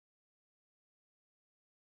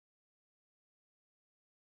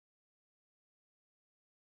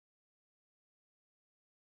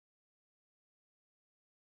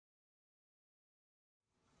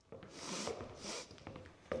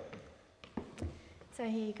So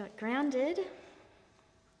he got grounded.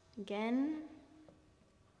 Again.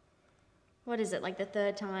 What is it, like the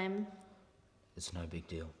third time? It's no big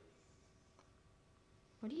deal.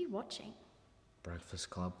 What are you watching? Breakfast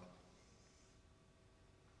Club.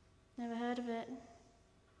 Never heard of it.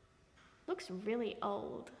 Looks really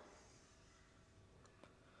old.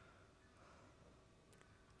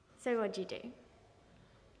 So what'd you do?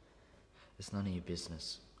 It's none of your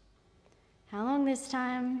business. How long this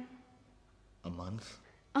time? A month?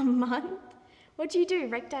 A month? What'd you do,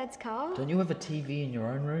 wreck Dad's car? Don't you have a TV in your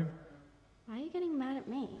own room? Why are you getting mad at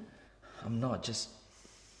me? I'm not, just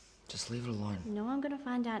leave it alone. You know I'm gonna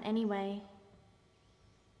find out anyway.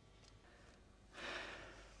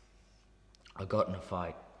 I got in a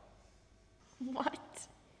fight. What?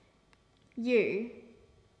 You?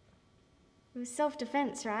 It was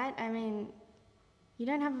self-defense, right? I mean, you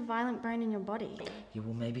don't have a violent bone in your body. Yeah,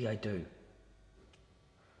 well, maybe I do.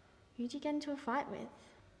 Who'd you get into a fight with?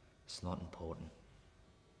 It's not important.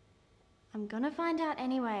 I'm gonna find out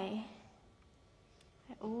anyway.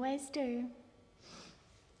 I always do.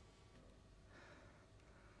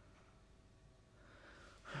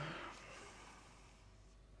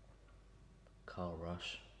 Carl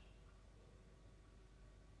Rush.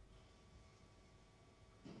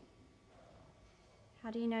 How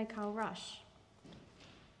do you know Carl Rush?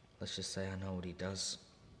 Let's just say I know what he does.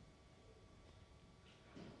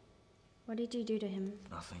 What did you do to him?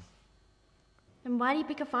 Nothing. Then why did he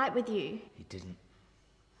pick a fight with you? He didn't.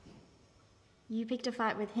 You picked a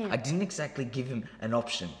fight with him. I didn't exactly give him an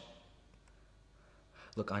option.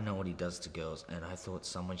 Look, I know what he does to girls, and I thought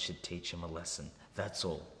someone should teach him a lesson. That's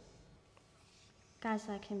all. Guys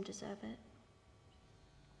like him deserve it.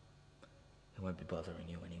 He won't be bothering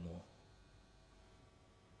you anymore.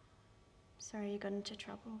 Sorry you got into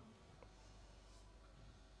trouble.